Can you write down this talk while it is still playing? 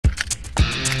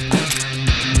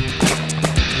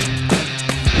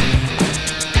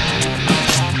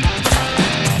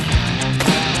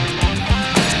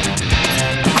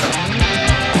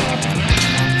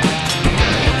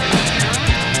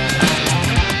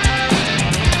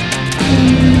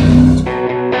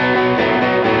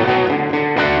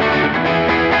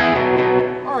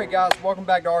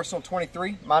back to Arsenal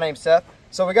 23. My name's Seth.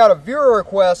 So we got a viewer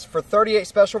request for 38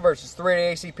 Special versus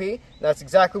 380 ACP. That's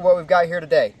exactly what we've got here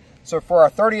today. So for our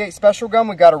 38 Special gun,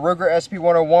 we've got a Ruger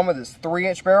SP101 with its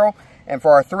 3-inch barrel. And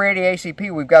for our 380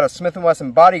 ACP, we've got a Smith &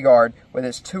 Wesson Bodyguard with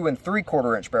its 2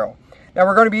 3/4-inch barrel. Now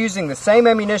we're going to be using the same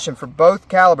ammunition for both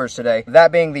calibers today,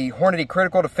 that being the Hornady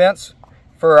Critical Defense.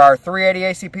 For our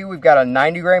 380 ACP, we've got a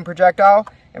 90-grain projectile,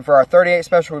 and for our 38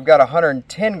 Special, we've got a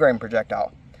 110-grain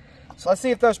projectile. So let's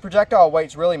see if those projectile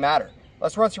weights really matter.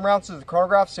 Let's run some rounds through the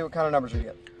chronograph, see what kind of numbers we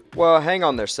get. Well, hang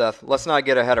on there, Seth. Let's not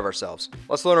get ahead of ourselves.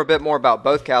 Let's learn a bit more about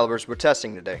both calibers we're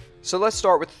testing today. So let's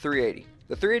start with the 380.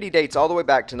 The 380 dates all the way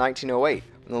back to 1908,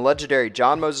 when the legendary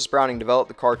John Moses Browning developed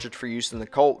the cartridge for use in the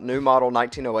Colt New Model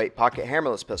 1908 pocket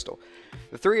hammerless pistol.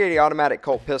 The 380 automatic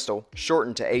Colt pistol,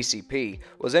 shortened to ACP,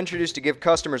 was introduced to give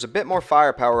customers a bit more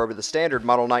firepower over the standard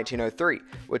Model 1903,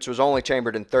 which was only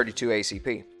chambered in 32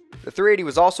 ACP. The 380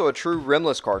 was also a true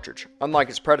rimless cartridge, unlike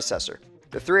its predecessor.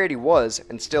 The 380 was,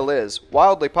 and still is,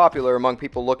 wildly popular among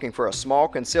people looking for a small,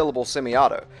 concealable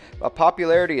semi-auto, but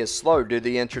popularity is slowed due to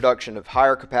the introduction of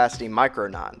higher capacity micro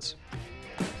 9s.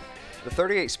 The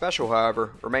 38 Special,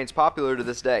 however, remains popular to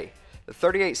this day. The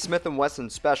 38 Smith & Wesson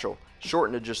Special,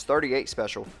 shortened to just 38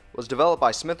 Special, was developed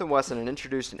by Smith & Wesson and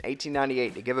introduced in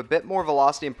 1898 to give a bit more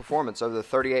velocity and performance over the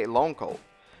 38 Long Colt.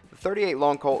 The 38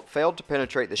 Long Colt failed to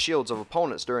penetrate the shields of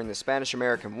opponents during the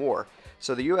Spanish-American War,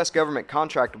 so the U.S. government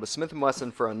contracted with Smith & Wesson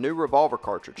for a new revolver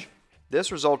cartridge.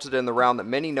 This resulted in the round that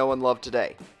many know and love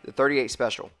today, the 38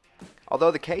 Special.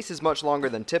 Although the case is much longer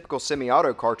than typical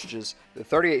semi-auto cartridges, the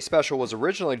 38 Special was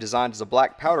originally designed as a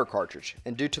black powder cartridge,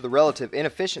 and due to the relative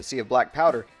inefficiency of black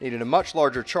powder, needed a much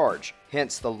larger charge,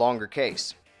 hence the longer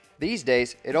case. These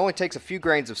days, it only takes a few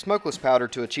grains of smokeless powder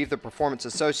to achieve the performance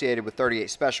associated with 38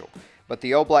 Special, but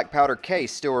the old black powder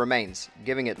case still remains,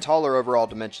 giving it taller overall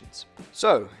dimensions.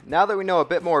 So, now that we know a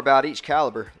bit more about each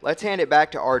caliber, let's hand it back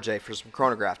to RJ for some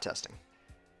chronograph testing.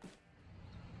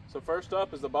 So first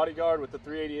up is the Bodyguard with the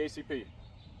 380 ACP.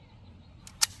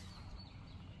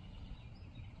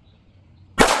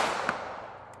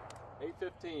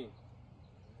 .815,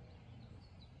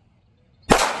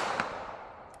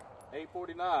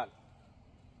 849,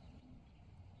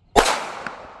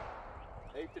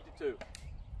 852.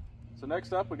 So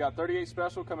next up we got 38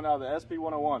 Special coming out of the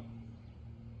SP101.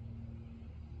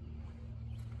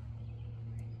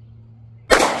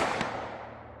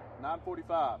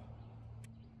 945.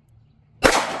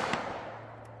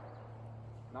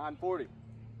 940.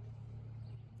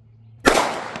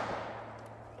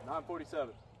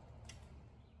 947.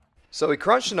 So we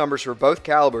crunched the numbers for both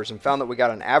calibers and found that we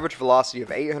got an average velocity of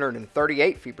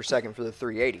 838 feet per second for the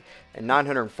 380 and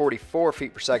 944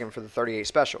 feet per second for the 38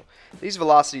 Special. These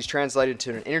velocities translated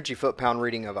to an energy foot-pound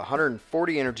reading of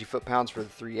 140 energy foot-pounds for the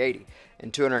 380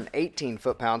 and 218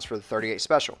 foot-pounds for the 38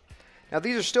 Special. Now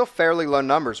these are still fairly low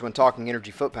numbers when talking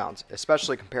energy foot-pounds,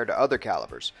 especially compared to other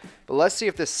calibers, but let's see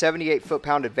if this 78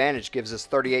 foot-pound advantage gives us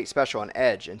 38 Special an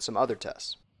edge in some other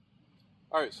tests.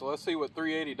 Alright, so let's see what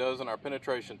 380 does in our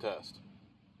penetration test.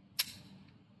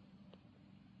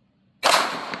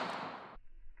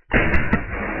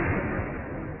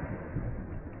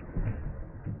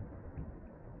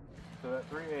 So that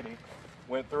 380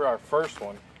 went through our first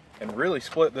one and really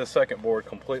split this second board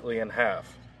completely in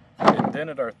half. It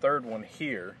dented our third one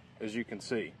here, as you can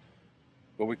see,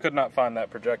 but we could not find that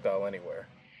projectile anywhere.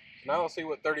 Now let's see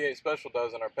what 38 Special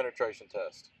does in our penetration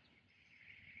test.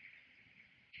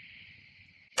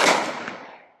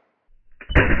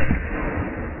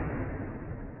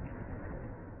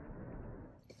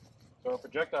 So our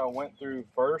projectile went through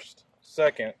first,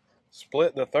 second,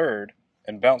 split the third,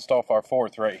 and bounced off our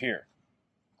fourth right here.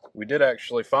 We did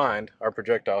actually find our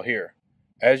projectile here.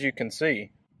 As you can see,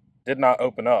 did not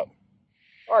open up.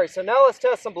 Alright, so now let's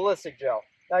test some ballistic gel.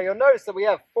 Now you'll notice that we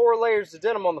have 4 layers of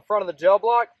denim on the front of the gel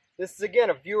block. This is again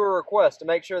a viewer request to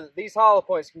make sure that these hollow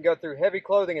points can go through heavy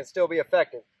clothing and still be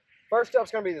effective. First up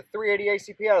is going to be the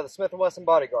 380 ACP out of the Smith & Wesson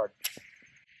Bodyguard.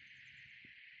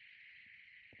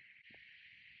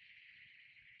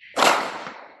 Let's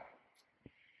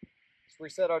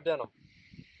reset our denim.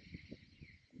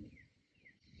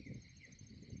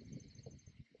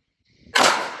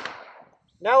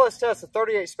 Now let's test the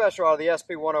 38 Special out of the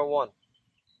SP101.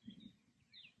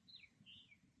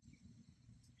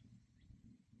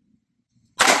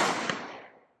 Got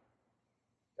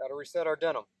to reset our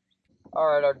denim.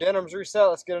 Alright, our denim's reset.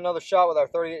 Let's get another shot with our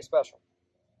 38 Special.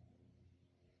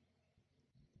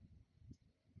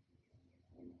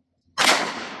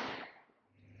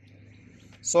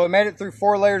 So we made it through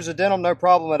 4 layers of denim, no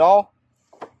problem at all.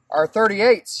 Our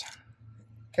 38s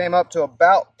came up to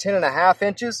about 10.5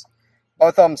 inches.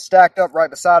 both of them stacked up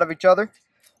right beside of each other.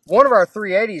 One of our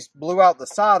 380s blew out the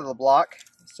side of the block,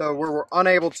 so we were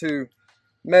unable to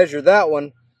measure that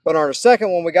one. But on our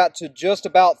second one, we got to just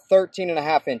about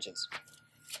 13.5 inches.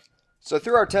 So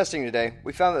through our testing today,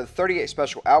 we found that the 38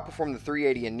 Special outperformed the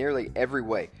 380 in nearly every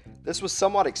way. This was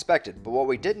somewhat expected, but what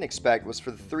we didn't expect was for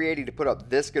the 380 to put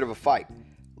up this good of a fight.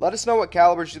 Let us know what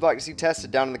calibers you'd like to see tested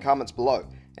down in the comments below,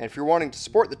 and if you're wanting to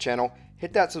support the channel,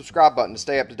 hit that subscribe button to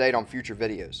stay up to date on future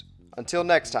videos. Until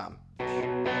next time.